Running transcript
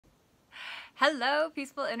Hello,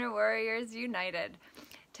 Peaceful Inner Warriors United.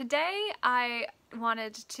 Today I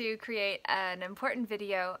wanted to create an important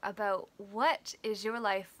video about what is your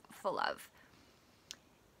life full of.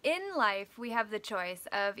 In life, we have the choice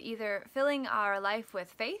of either filling our life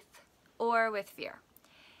with faith or with fear.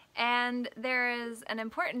 And there is an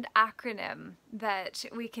important acronym that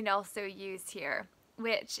we can also use here,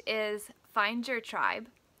 which is find your tribe,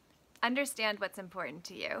 understand what's important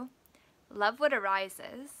to you, love what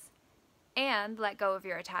arises, and let go of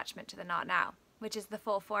your attachment to the not now, which is the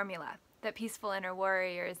full formula that Peaceful Inner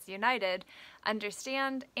Warriors United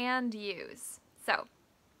understand and use. So,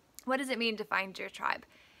 what does it mean to find your tribe?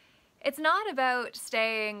 It's not about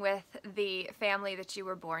staying with the family that you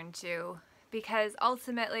were born to, because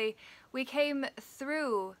ultimately we came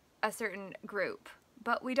through a certain group,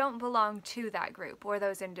 but we don't belong to that group or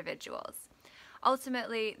those individuals.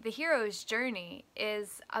 Ultimately, the hero's journey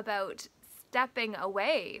is about stepping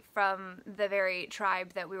away from the very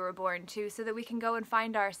tribe that we were born to so that we can go and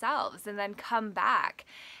find ourselves and then come back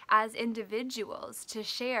as individuals to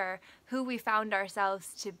share who we found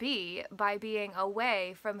ourselves to be by being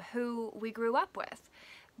away from who we grew up with,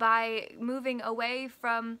 by moving away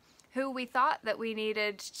from who we thought that we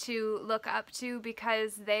needed to look up to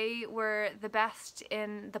because they were the best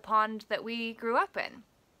in the pond that we grew up in.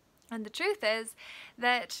 And the truth is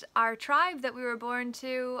that our tribe that we were born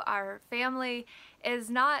to, our family, is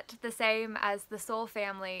not the same as the soul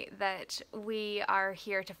family that we are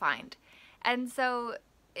here to find. And so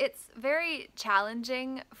it's very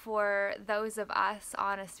challenging for those of us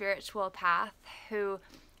on a spiritual path who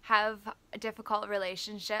have difficult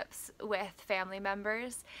relationships with family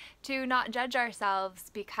members to not judge ourselves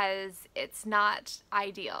because it's not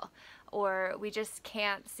ideal, or we just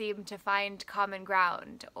can't seem to find common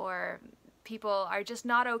ground, or people are just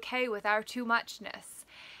not okay with our too muchness.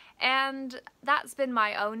 And that's been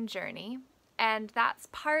my own journey, and that's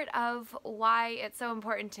part of why it's so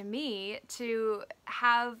important to me to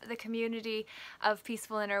have the community of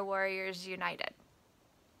Peaceful Inner Warriors United.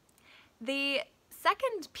 The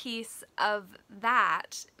second piece of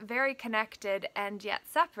that, very connected and yet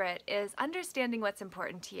separate, is understanding what's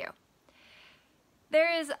important to you.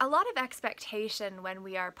 There is a lot of expectation when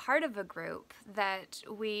we are part of a group that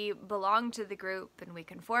we belong to the group and we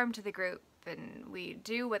conform to the group and we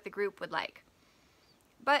do what the group would like.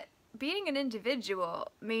 But being an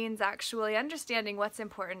individual means actually understanding what's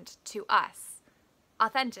important to us,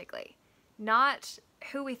 authentically, not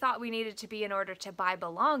who we thought we needed to be in order to buy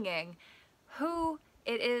belonging, who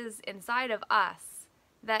it is inside of us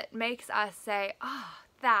that makes us say, "Oh,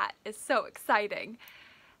 that is so exciting."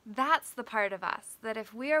 That's the part of us that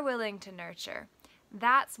if we are willing to nurture,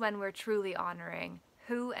 that's when we're truly honoring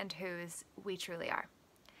who and whose we truly are.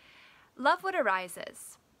 Love what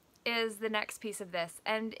arises is the next piece of this,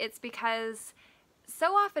 and it's because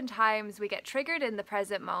so oftentimes we get triggered in the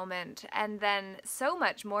present moment and then so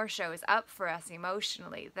much more shows up for us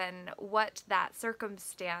emotionally than what that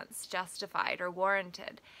circumstance justified or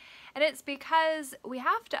warranted. And it's because we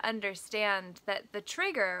have to understand that the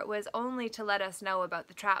trigger was only to let us know about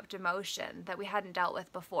the trapped emotion that we hadn't dealt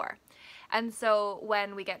with before. And so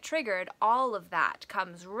when we get triggered, all of that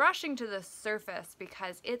comes rushing to the surface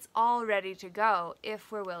because it's all ready to go if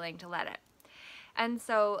we're willing to let it. And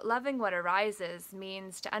so loving what arises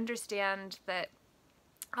means to understand that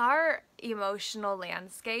our emotional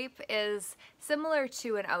landscape is similar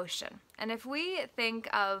to an ocean. And if we think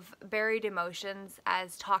of buried emotions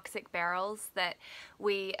as toxic barrels that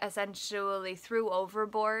we essentially threw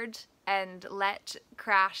overboard and let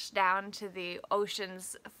crash down to the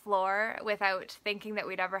ocean's floor without thinking that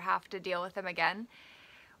we'd ever have to deal with them again,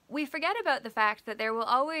 we forget about the fact that there will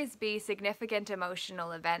always be significant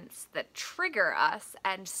emotional events that trigger us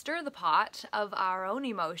and stir the pot of our own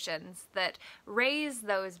emotions that raise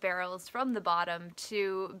those barrels from the bottom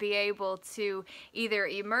to be able to either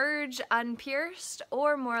emerge unpierced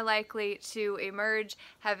or more likely to emerge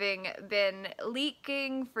having been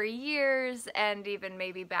leaking for years and even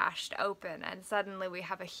maybe bashed open, and suddenly we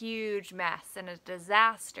have a huge mess and a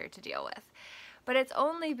disaster to deal with. But it's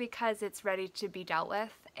only because it's ready to be dealt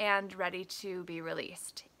with and ready to be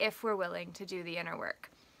released if we're willing to do the inner work,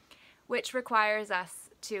 which requires us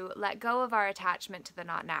to let go of our attachment to the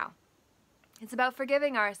not now. It's about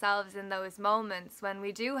forgiving ourselves in those moments when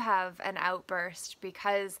we do have an outburst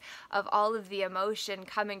because of all of the emotion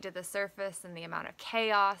coming to the surface and the amount of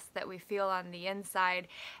chaos that we feel on the inside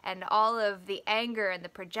and all of the anger and the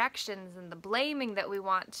projections and the blaming that we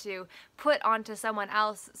want to put onto someone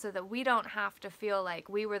else so that we don't have to feel like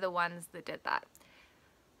we were the ones that did that.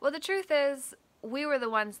 Well, the truth is, we were the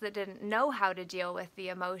ones that didn't know how to deal with the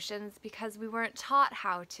emotions because we weren't taught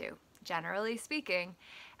how to. generally speaking.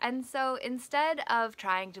 And so instead of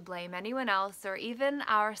trying to blame anyone else or even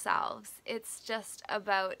ourselves, it's just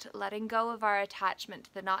about letting go of our attachment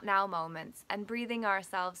to the not now moments and breathing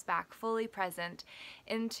ourselves back fully present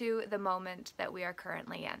into the moment that we are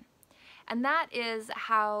currently in. And that is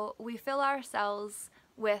how we fill ourselves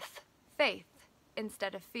with faith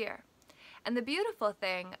instead of fear. And the beautiful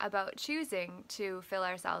thing about choosing to fill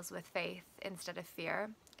ourselves with faith instead of fear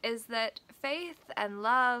is that faith and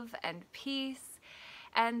love and peace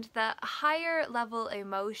and the higher level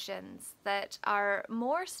emotions that are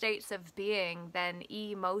more states of being than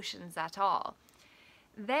emotions at all,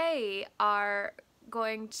 they are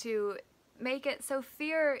going to make it so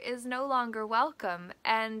fear is no longer welcome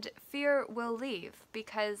and fear will leave,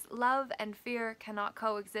 because love and fear cannot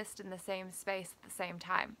coexist in the same space at the same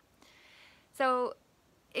time. So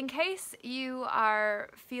in case you are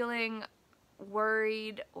feeling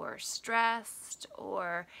worried or stressed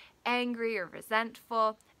or angry or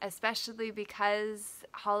resentful, especially because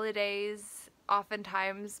holidays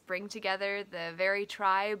oftentimes bring together the very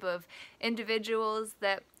tribe of individuals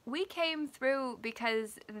that we came through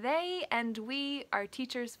because they and we are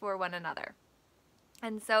teachers for one another.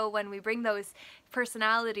 And so when we bring those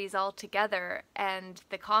personalities all together and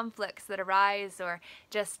the conflicts that arise, or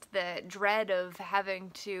just the dread of having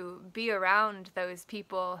to be around those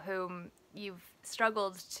people whom you've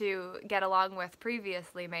struggled to get along with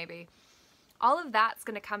previously maybe, all of that's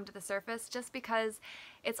going to come to the surface just because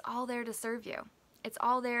it's all there to serve you. It's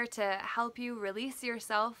all there to help you release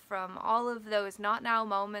yourself from all of those not now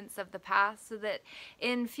moments of the past, so that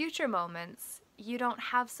in future moments you don't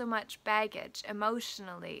have so much baggage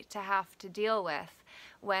emotionally to have to deal with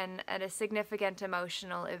when a significant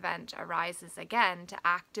emotional event arises again to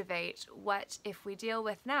activate what, if we deal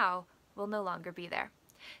with now, will no longer be there.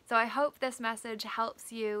 So I hope this message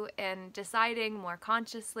helps you in deciding more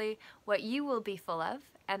consciously what you will be full of,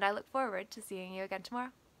 and I look forward to seeing you again tomorrow.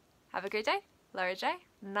 Have a great day. Laura J.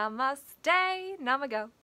 Namaste. Namago.